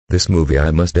This movie,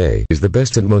 I must say, is the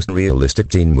best and most realistic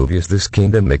teen movie, as this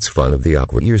kingdom makes fun of the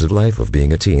awkward years of life of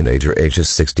being a teenager ages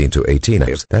 16 to 18.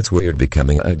 That's weird,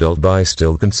 becoming an adult by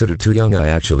still considered too young. I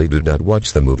actually did not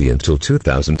watch the movie until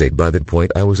 2008. By that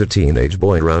point I was a teenage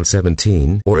boy around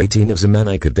 17 or 18. As a man,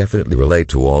 I could definitely relate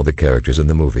to all the characters in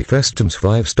the movie. Festum's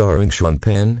 5, starring Sean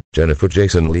Penn, Jennifer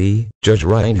Jason Leigh, Judge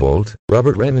Reinhold,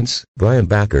 Robert Redford, Brian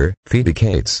Backer, Phoebe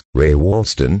Cates, Ray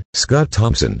Walston, Scott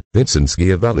Thompson, Vincent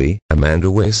Schiavelli,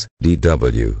 Amanda Wyss,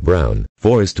 D.W. Brown,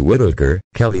 Forrest Whitaker,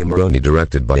 Kelly Maroney.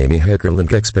 Directed by Amy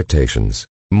Heckerling. Expectations: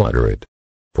 moderate.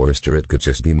 Forrester, it could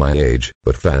just be my age,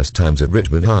 but Fast Times at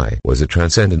Ridgemont High was a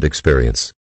transcendent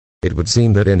experience. It would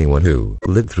seem that anyone who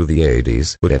lived through the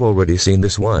 80s would have already seen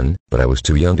this one, but I was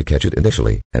too young to catch it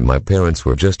initially, and my parents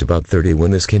were just about 30 when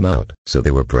this came out, so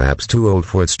they were perhaps too old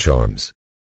for its charms.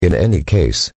 In any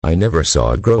case, I never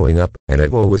saw it growing up, and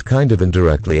I've always kind of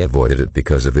indirectly avoided it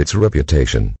because of its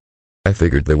reputation. I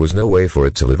figured there was no way for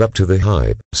it to live up to the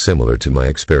hype, similar to my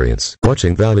experience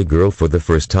watching Valley Girl for the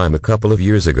first time a couple of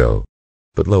years ago.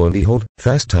 But lo and behold,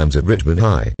 Fast Times at Ridgemont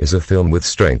High is a film with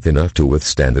strength enough to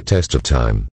withstand the test of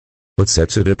time. What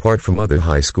sets it apart from other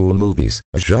high school movies,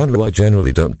 a genre I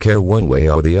generally don't care one way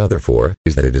or the other for,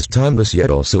 is that it is timeless yet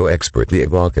also expertly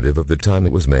evocative of the time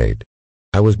it was made.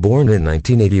 I was born in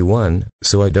 1981,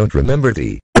 so I don't remember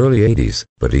the early 80s,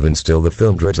 but even still the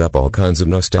film dredges up all kinds of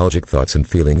nostalgic thoughts and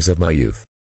feelings of my youth.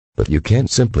 But you can't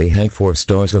simply hang 4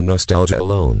 stars on nostalgia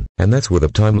alone, and that's where the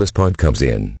timeless part comes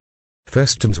in.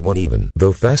 Festum's won. Even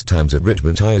though Fast Times at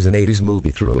Ridgemont High is an 80s movie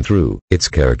through and through, its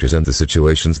characters and the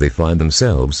situations they find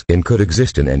themselves in could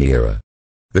exist in any era.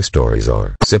 The stories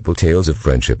are simple tales of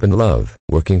friendship and love,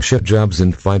 working shit jobs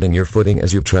and finding your footing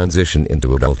as you transition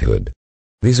into adulthood.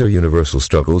 These are universal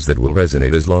struggles that will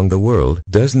resonate as long the world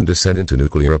doesn't descend into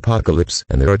nuclear apocalypse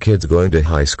and there are kids going to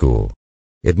high school.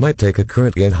 It might take a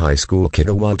current gen high school kid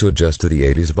a while to adjust to the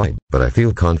 80s vibe, but I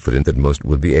feel confident that most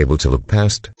would be able to look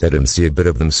past that and see a bit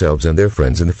of themselves and their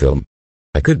friends in the film.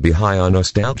 I could be high on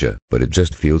nostalgia, but it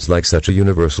just feels like such a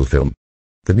universal film.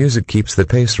 The music keeps the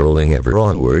pace rolling ever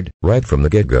onward, right from the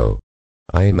get-go.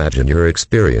 I imagine your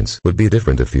experience would be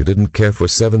different if you didn't care for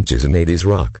 70s and 80s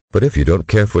rock, but if you don't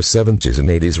care for 70s and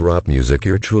 80s rock music,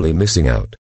 you're truly missing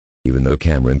out. Even though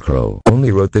Cameron Crowe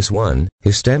only wrote this one,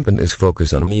 his stamp and his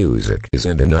focus on music is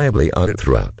undeniably on it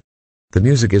throughout. The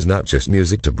music is not just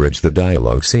music to bridge the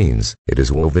dialogue scenes, it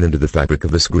is woven into the fabric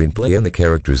of the screenplay and the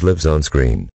characters lives on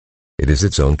screen. It is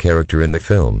its own character in the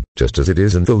film, just as it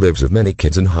is in the lives of many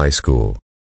kids in high school.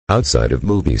 Outside of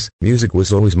movies, music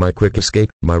was always my quick escape,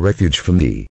 my refuge from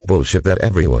the bullshit that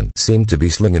everyone seemed to be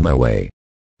slinging my way.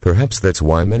 Perhaps that's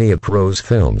why many of Crowe's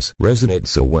films resonate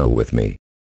so well with me.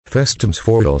 Festum's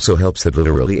 4 also helps that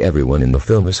literally everyone in the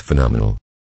film is phenomenal.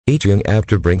 Each young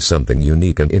actor brings something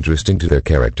unique and interesting to their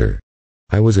character.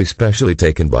 I was especially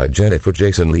taken by Jennifer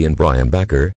Jason Leigh and Brian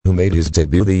Backer, who made his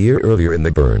debut the year earlier in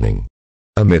The Burning.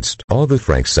 Amidst all the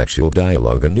frank sexual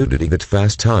dialogue and nudity that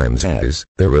Fast Times has,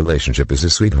 their relationship is a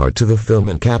sweetheart to the film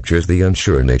and captures the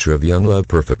unsure nature of young love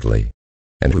perfectly.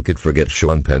 And who could forget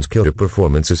Sean Penn's killer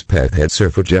performance as pet head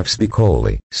surfer Jeff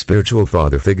Spicoli, spiritual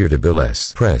father figure to Bill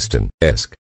S.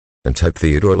 Preston-esque, and type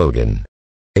Theodore Logan.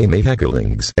 Amy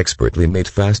Heckerling's expertly made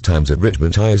Fast Times at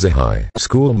Ridgemont High as a high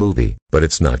school movie, but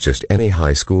it's not just any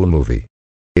high school movie.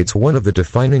 It's one of the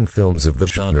defining films of the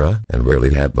genre, and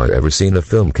rarely have I ever seen a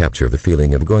film capture the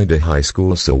feeling of going to high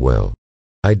school so well.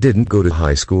 I didn't go to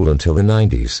high school until the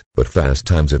 90s, but Fast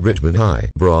Times at Ridgemont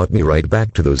High brought me right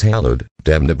back to those hallowed,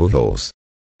 damnable halls.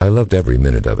 I loved every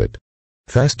minute of it.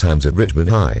 Fast Times at Ridgemont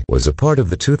High was a part of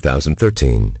the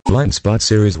 2013 Blind Spot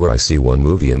series, where I see one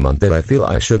movie a month that I feel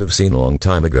I should have seen a long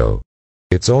time ago.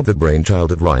 It's all the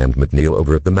brainchild of Ryan McNeil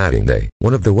over at The Matinee,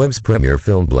 one of the web's premier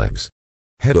film blogs.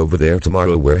 Head over there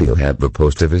tomorrow where he'll have a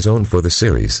post of his own for the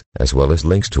series, as well as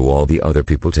links to all the other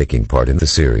people taking part in the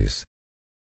series.